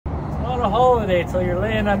a holiday till you're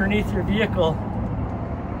laying underneath your vehicle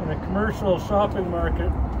in a commercial shopping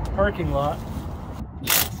market parking lot.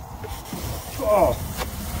 Oh.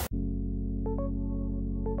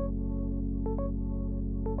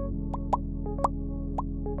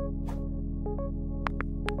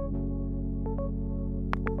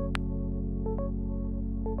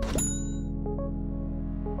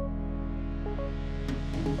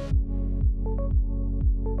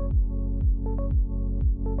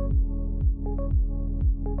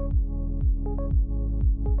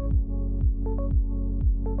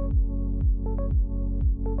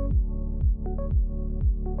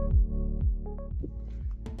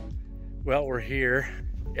 Well, we're here.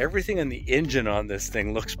 Everything in the engine on this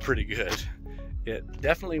thing looks pretty good. It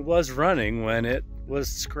definitely was running when it was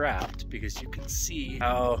scrapped, because you can see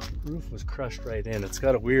how the roof was crushed right in. It's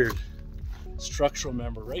got a weird structural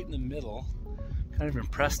member right in the middle. Kind of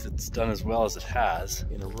impressed it's done as well as it has.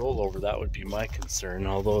 In a rollover, that would be my concern,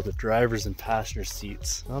 although the driver's and passenger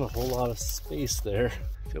seats, not a whole lot of space there.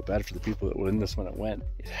 I feel bad for the people that were in this when it went.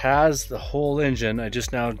 It has the whole engine. I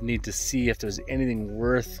just now need to see if there's anything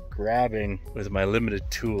worth grabbing with my limited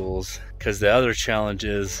tools, because the other challenge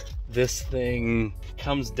is this thing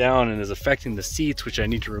comes down and is affecting the seats, which I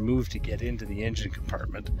need to remove to get into the engine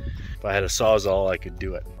compartment. If I had a Sawzall, I could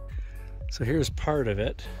do it. So here's part of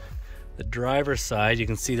it. The driver's side, you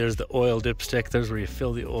can see there's the oil dipstick. There's where you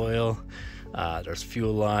fill the oil. There's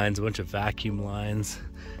fuel lines, a bunch of vacuum lines.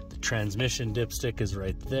 The transmission dipstick is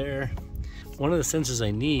right there. One of the sensors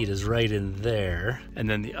I need is right in there. And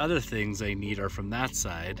then the other things I need are from that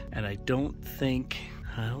side. And I don't think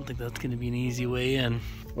that's gonna be an easy way in.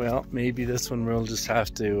 Well, maybe this one we'll just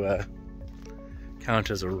have to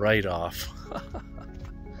count as a write-off.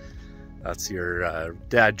 That's your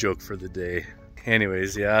dad joke for the day.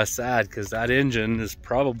 Anyways, yeah, sad, because that engine is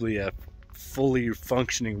probably a fully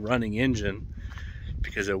functioning running engine,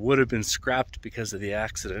 because it would have been scrapped because of the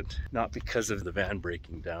accident, not because of the van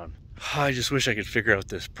breaking down. I just wish I could figure out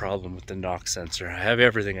this problem with the knock sensor. I have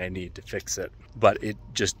everything I need to fix it, but it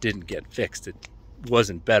just didn't get fixed. It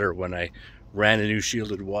wasn't better when I ran a new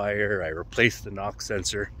shielded wire. I replaced the knock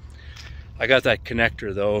sensor. I got that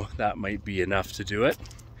connector though. That might be enough to do it.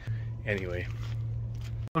 Anyway.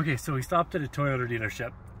 Okay, so we stopped at a Toyota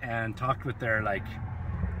dealership and talked with their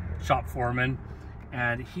shop foreman,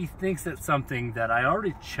 and he thinks it's something that I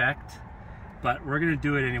already checked, but we're gonna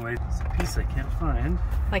do it anyway. It's a piece I can't find.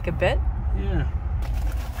 Like a bit? Yeah.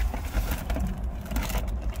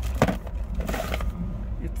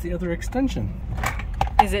 It's the other extension.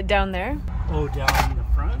 Is it down there? Oh, down in the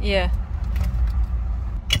front? Yeah.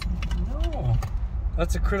 No.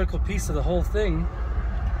 That's a critical piece of the whole thing.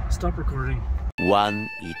 Stop recording. One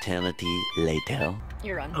eternity later.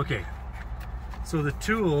 You're on. Okay, so the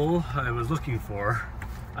tool I was looking for,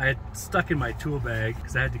 I had stuck in my tool bag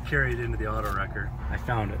because I had to carry it into the auto wrecker. I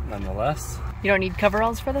found it nonetheless. You don't need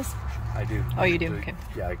coveralls for this? I do. Oh, you do? Okay.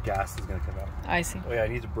 Yeah, gas is going to come out. I see. Oh yeah, I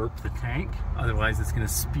need to burp the tank, otherwise it's going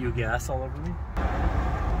to spew gas all over me.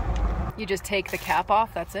 You just take the cap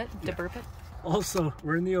off, that's it, to burp it? Also,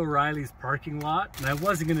 we're in the O'Reilly's parking lot, and I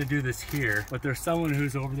wasn't gonna do this here, but there's someone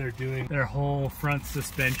who's over there doing their whole front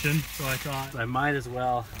suspension, so I thought I might as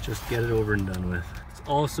well just get it over and done with. It's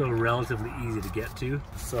also relatively easy to get to,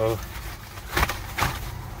 so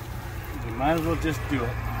you might as well just do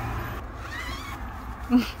it.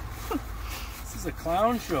 This is a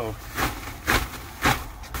clown show.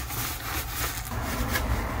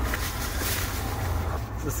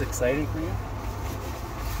 Is this exciting for you?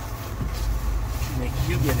 Make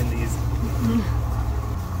you get in these.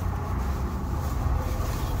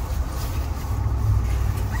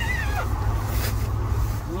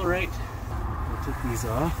 All right, we'll take these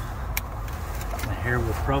off. My hair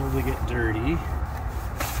will probably get dirty.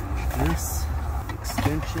 This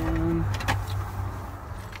extension.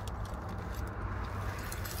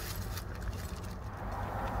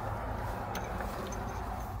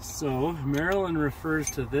 So Marilyn refers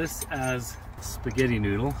to this as spaghetti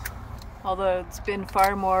noodle. Although it's been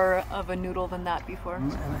far more of a noodle than that before.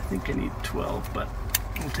 And I think I need 12, but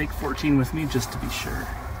I'll take 14 with me just to be sure.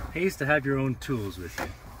 Pays to have your own tools with you.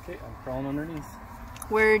 Okay, I'm crawling underneath.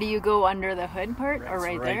 Where do you go, under the hood part, or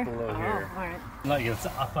right there? Right below here. Oh, all right. Like it's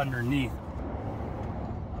up underneath.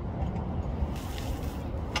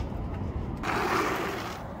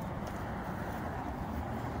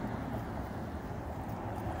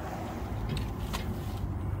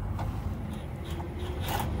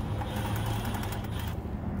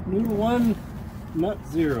 Noodle 1, nut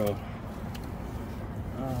 0.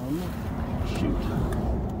 Shoot.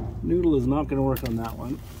 Noodle is not going to work on that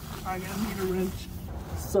one. I'm going to need a wrench.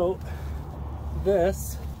 So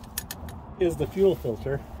this is the fuel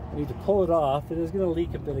filter. I need to pull it off. It is going to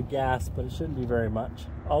leak a bit of gas, but it shouldn't be very much.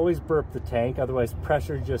 Always burp the tank, otherwise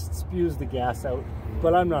pressure just spews the gas out.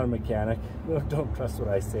 But I'm not a mechanic. Don't trust what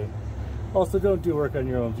I say. Also, don't do work on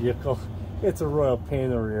your own vehicle. It's a royal pain in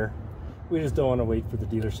the rear. We just don't want to wait for the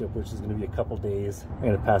dealership, which is going to be a couple days. I'm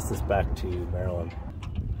going to pass this back to Marilyn.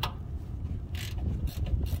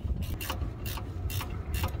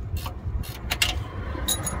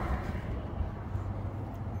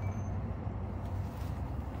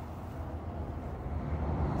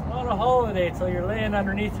 A holiday till you're laying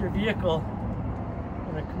underneath your vehicle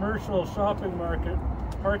in a commercial shopping market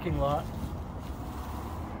parking lot.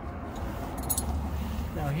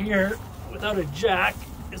 Now here, without a jack,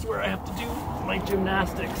 is where I have to do my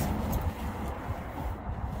gymnastics.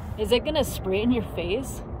 Is it gonna spray in your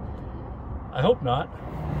face? I hope not.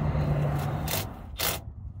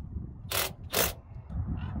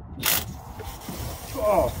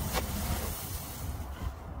 Oh!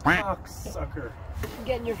 Fuck, sucker.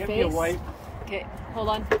 Get in your Give face. me a wipe. Okay, hold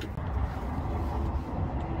on.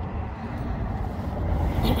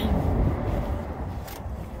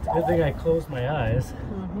 Good thing I closed my eyes.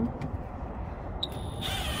 Mm-hmm.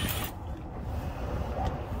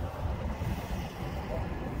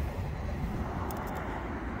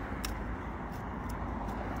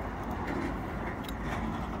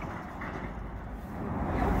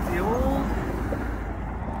 The old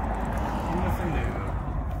with the new.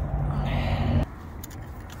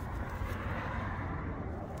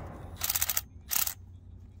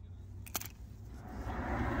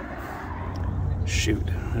 Shoot,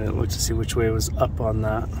 I looked to see which way was up on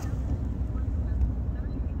that.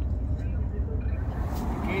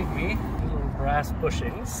 It gave me these little brass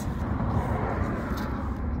bushings.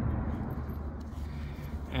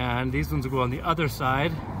 And these ones will go on the other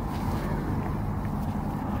side.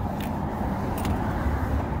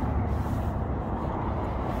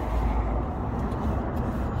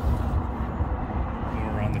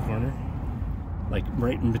 Around the corner. Like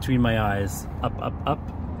right in between my eyes. Up, up, up.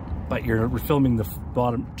 But you're filming the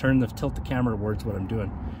bottom, tilt the camera towards what I'm doing.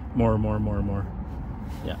 More.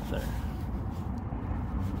 Yeah, there.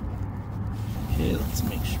 Okay, let's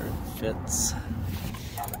make sure it fits.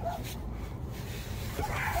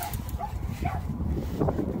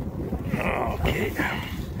 Okay.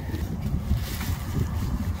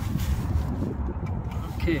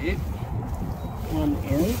 Okay. One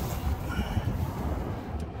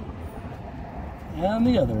in. And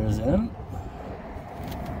the other is in.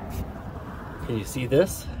 Okay, you see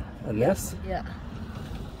this and this? Yeah.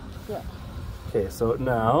 Yeah. Okay, so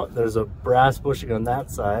now there's a brass bushing on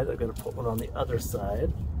that side. I've got to put one on the other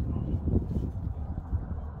side.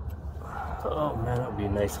 Oh man, that would be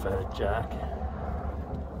nice if I had a jack.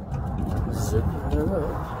 Zip it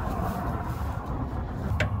up.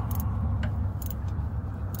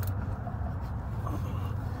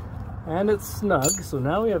 And it's snug, so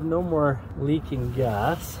now we have no more leaking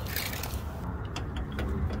gas.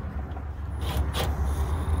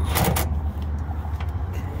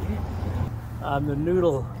 The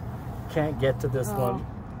noodle can't get to this one,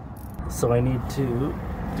 so I need to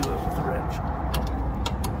do it with the wrench.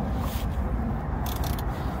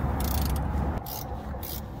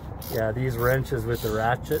 Yeah, these wrenches with the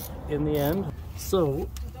ratchet in the end. So,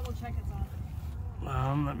 Double check it's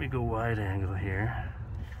on. let me go wide angle here.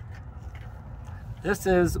 This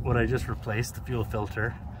is what I just replaced, the fuel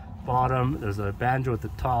filter. Bottom, there's a banjo at the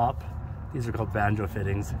top. These are called banjo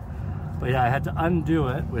fittings. But yeah, I had to undo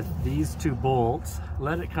it with these two bolts,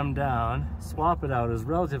 let it come down, swap it out. It was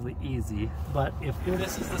relatively easy. But if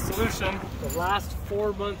this is the solution, the last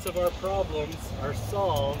 4 months of our problems are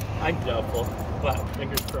solved. I'm doubtful, but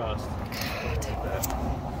fingers crossed.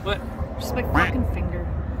 What? Just my fucking finger.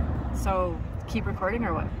 So, keep recording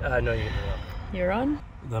or what? No, you can. You're on?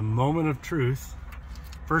 The moment of truth.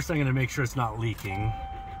 First, I'm gonna make sure it's not leaking.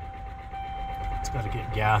 It's gotta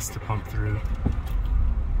get gas to pump through.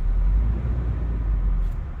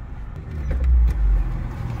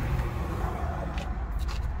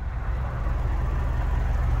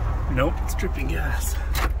 Nope, it's dripping gas.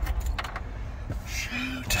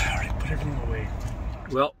 Shoot, I already put everything away.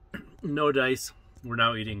 Well, no dice. We're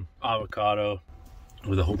now eating avocado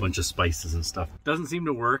with a whole bunch of spices and stuff. Doesn't seem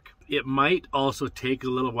to work. It might also take a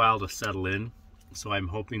little while to settle in. So I'm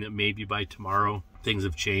hoping that maybe by tomorrow things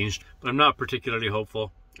have changed, but I'm not particularly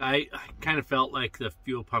hopeful. I kind of felt like the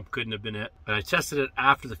fuel pump couldn't have been it, but I tested it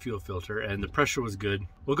after the fuel filter and the pressure was good.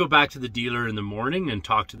 We'll go back to the dealer in the morning and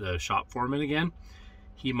talk to the shop foreman again.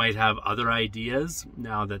 He might have other ideas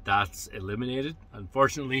now that that's eliminated.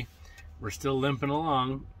 Unfortunately, we're still limping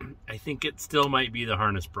along. I think it still might be the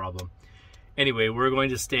harness problem. Anyway, we're going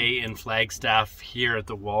to stay in Flagstaff here at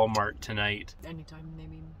the Walmart tonight. Anytime,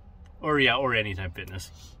 maybe. Or yeah, or Anytime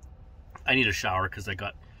Fitness. I need a shower because I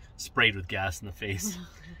got sprayed with gas in the face.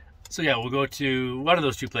 So yeah, we'll go to one of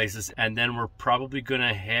those two places, and then we're probably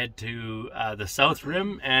gonna head to the South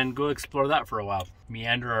Rim and go explore that for a while.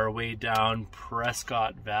 Meander our way down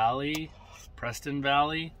Preston Valley.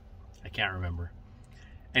 I can't remember.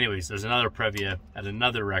 Anyways, there's another Previa at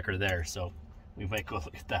another wrecker there, so we might go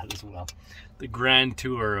look at that as well. The grand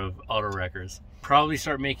tour of auto wreckers. Probably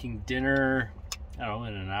start making dinner, I don't know,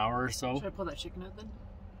 in an hour or so. Should I pull that chicken out then?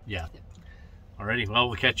 Yeah. Yep. Alrighty, well,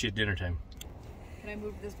 we'll catch you at dinner time. Can I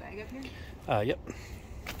move this bag up here? Yep.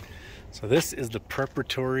 So this is the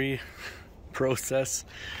preparatory process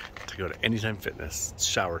to go to Anytime Fitness. It's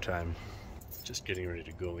shower time. Just getting ready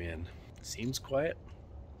to go in. Seems quiet,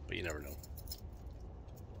 but you never know.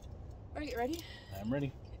 Are you ready? I'm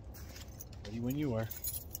ready. Ready when you are.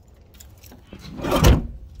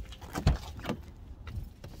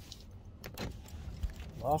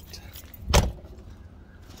 Locked.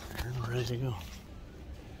 And we're ready to go.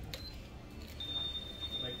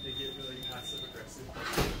 Like they get really passive aggressive.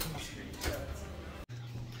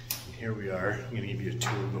 Here we are. I'm going to give you a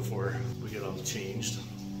tour before we get all changed.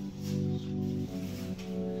 And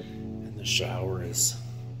the shower is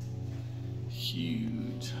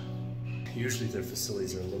huge. Usually their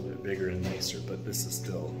facilities are a little bit bigger and nicer, but this is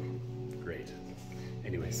still great.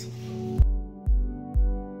 Anyways.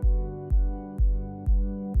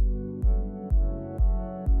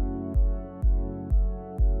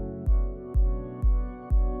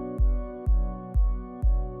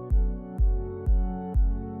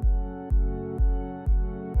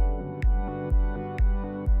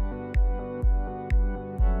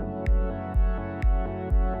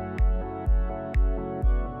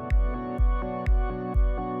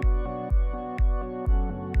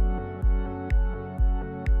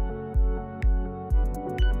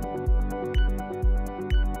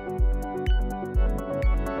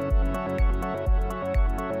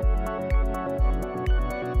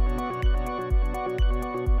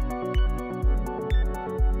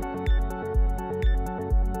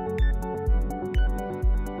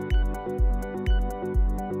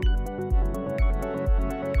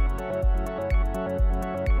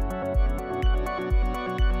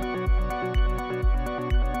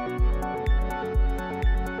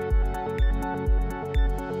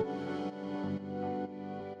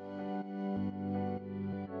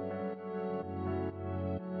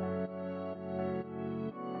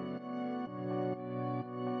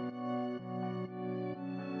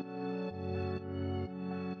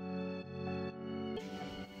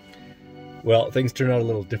 Well, things turned out a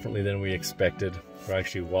little differently than we expected. We're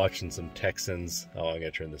actually watching some Texans. Oh, I'm gonna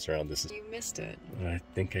turn this around. This is. You missed it. I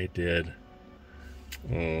think I did.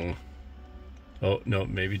 Oh. Oh no,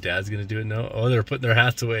 maybe Dad's gonna do it now. Oh, they're putting their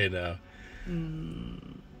hats away now.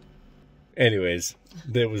 Anyways,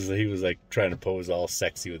 he was like trying to pose all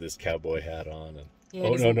sexy with his cowboy hat on. And yeah,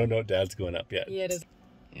 oh no, Dad's going up yet. Yeah, it is.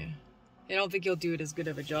 Yeah, I don't think he'll do it as good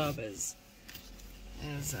of a job as.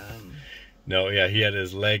 No, yeah, he had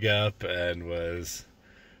his leg up and was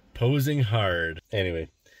posing hard. Anyway,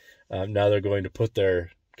 now they're going to put their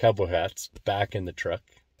cowboy hats back in the truck.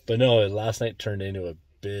 But no, last night turned into a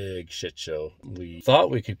big shit show. We thought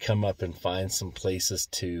we could come up and find some places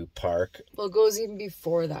to park. Well, it goes even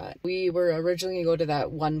before that. We were originally going to go to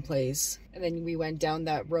that one place, and then we went down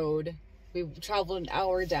that road. We traveled an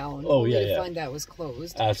hour down. Oh, yeah, to find that was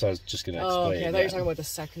closed. That's what I was just going to explain. Oh, okay. I thought you were talking about the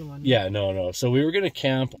second one. Yeah, no. So we were going to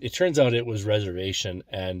camp. It turns out it was reservation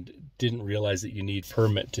and didn't realize that you need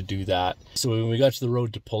permit to do that. So when we got to the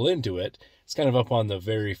road to pull into it, it's kind of up on the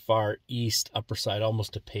very far east upper side,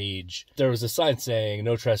 almost a page. There was a sign saying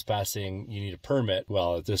no trespassing, you need a permit.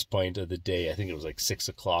 Well, at this point of the day, I think it was like 6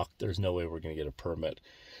 o'clock. There's no way we're going to get a permit.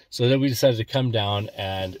 So then we decided to come down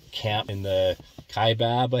and camp in the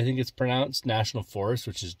Kaibab, I think it's pronounced, National Forest,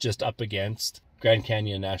 which is just up against Grand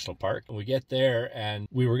Canyon National Park. And we get there and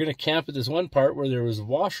we were going to camp at this one part where there was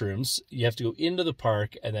washrooms. You have to go into the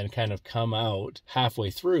park and then kind of come out halfway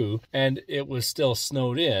through. And it was still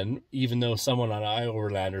snowed in, even though someone on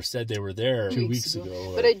iOverlander said they were there 2 weeks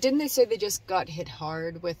ago. But didn't they say they just got hit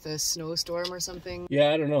hard with a snowstorm or something? Yeah,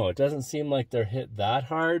 I don't know. It doesn't seem like they're hit that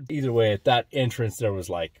hard. Either way, at that entrance, there was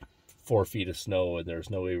like 4 feet of snow and there's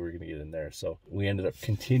no way we were going to get in there. So we ended up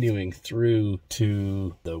continuing through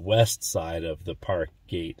to the west side of the park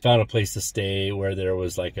gate. Found a place to stay where there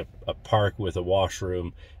was like a park with a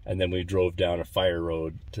washroom, and then we drove down a fire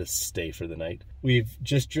road to stay for the night. We've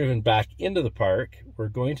just driven back into the park. We're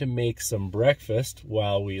going to make some breakfast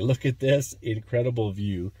while we look at this incredible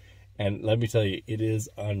view. And let me tell you, it is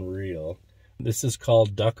unreal. This is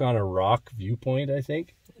called Duck on a Rock Viewpoint, I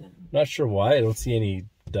think. Yeah. Not sure why. I don't see any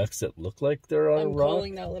ducks that look like they're on a rock. I'm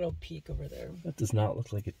calling that little peak over there. That does not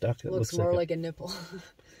look like a duck. It looks more like a nipple.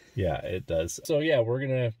 Yeah, it does. So yeah, we're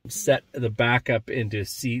going to set the back up into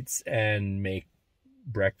seats and make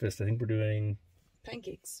breakfast. I think we're doing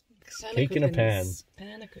pancakes. Cake in a pan.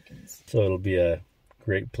 Pancakes. So it'll be a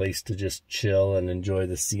great place to just chill and enjoy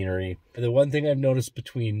the scenery. The one thing I've noticed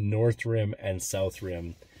between North Rim and South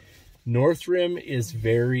Rim, North Rim is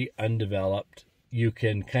very undeveloped. You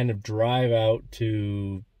can kind of drive out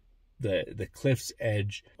to the cliff's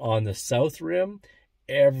edge. On the South Rim,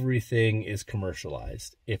 everything is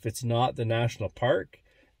commercialized. If it's not the national park,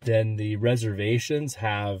 then the reservations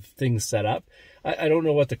have things set up. I don't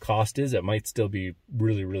know what the cost is. It might still be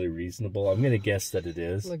really, really reasonable. I'm going to guess that it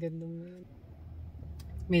is. Look at them.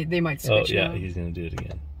 They might switch. Oh, yeah, he's going to do it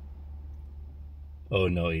again. Oh,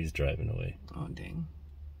 no, he's driving away. Oh, dang.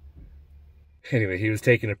 Anyway, he was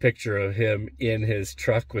taking a picture of him in his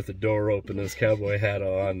truck with the door open and his cowboy hat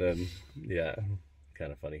on. And yeah,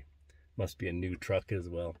 kind of funny. Must be a new truck as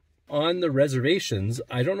well. On the reservations,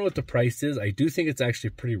 I don't know what the price is. I do think it's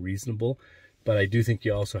actually pretty reasonable, but I do think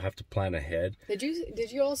you also have to plan ahead.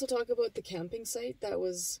 Did you also talk about the camping site that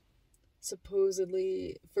was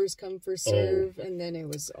supposedly first come first serve, and then it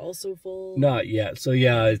was also full? Not yet. So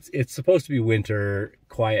yeah, it's supposed to be winter,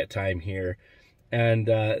 quiet time here, and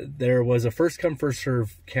there was a first come first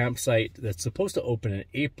serve campsite that's supposed to open in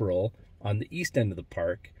April on the east end of the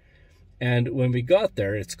park, and when we got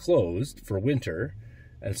there, it's closed for winter.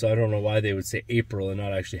 And so I don't know why they would say April and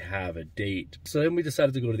not actually have a date. So then we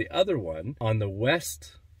decided to go to the other one on the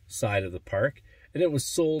west side of the park, and it was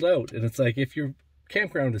sold out. And it's like, if your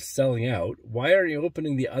campground is selling out, why aren't you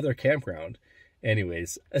opening the other campground?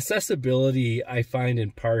 Anyways, accessibility, I find,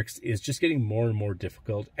 in parks is just getting more and more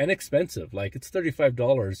difficult and expensive. Like, it's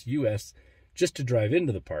 $35 US just to drive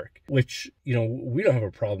into the park, which, you know, we don't have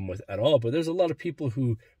a problem with at all. But there's a lot of people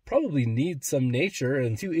who probably need some nature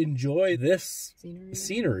and to enjoy this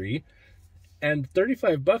scenery. And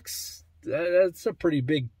 $35, that's a pretty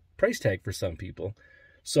big price tag for some people.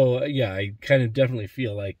 So yeah, I kind of definitely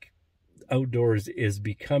feel like outdoors is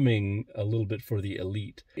becoming a little bit for the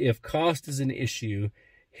elite. If cost is an issue,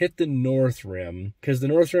 hit the North Rim, because the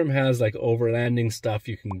North Rim has like overlanding stuff.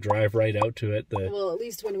 You can drive right out to it. Well, at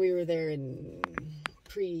least when we were there in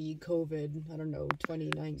pre-COVID, I don't know,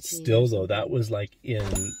 2019. Still though, that was like in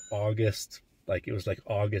August, like it was like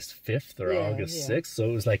August 5th or August 6th. So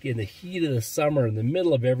it was like in the heat of the summer, in the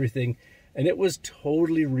middle of everything. And it was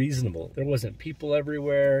totally reasonable. There wasn't people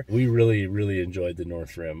everywhere. We really, really enjoyed the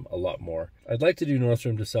North Rim a lot more. I'd like to do North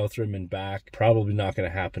Rim to South Rim and back. Probably not going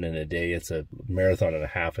to happen in a day. It's a marathon and a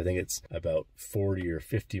half. I think it's about 40 or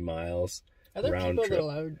 50 miles. Are there people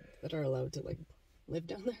that are allowed to like live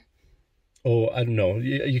down there? Oh, I don't know.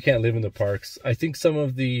 You can't live in the parks. I think some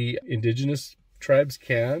of the indigenous tribes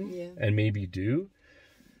can and maybe do.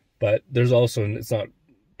 But there's also, it's not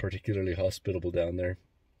particularly hospitable down there.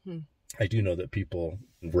 I do know that people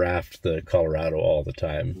raft the Colorado all the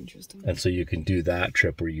time. Interesting. And so you can do that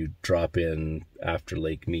trip where you drop in after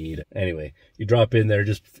Lake Mead. Anyway, you drop in there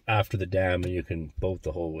just after the dam and you can boat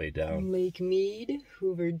the whole way down. Lake Mead,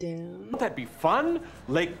 Hoover Dam. Won't that be fun?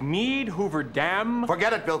 Lake Mead, Hoover Dam.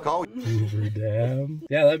 Forget it, Bilko. Hoover Dam.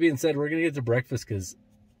 Yeah, that being said, we're going to get to breakfast because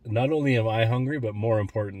not only am I hungry, but more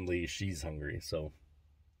importantly, she's hungry. So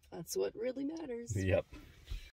that's what really matters. Yep.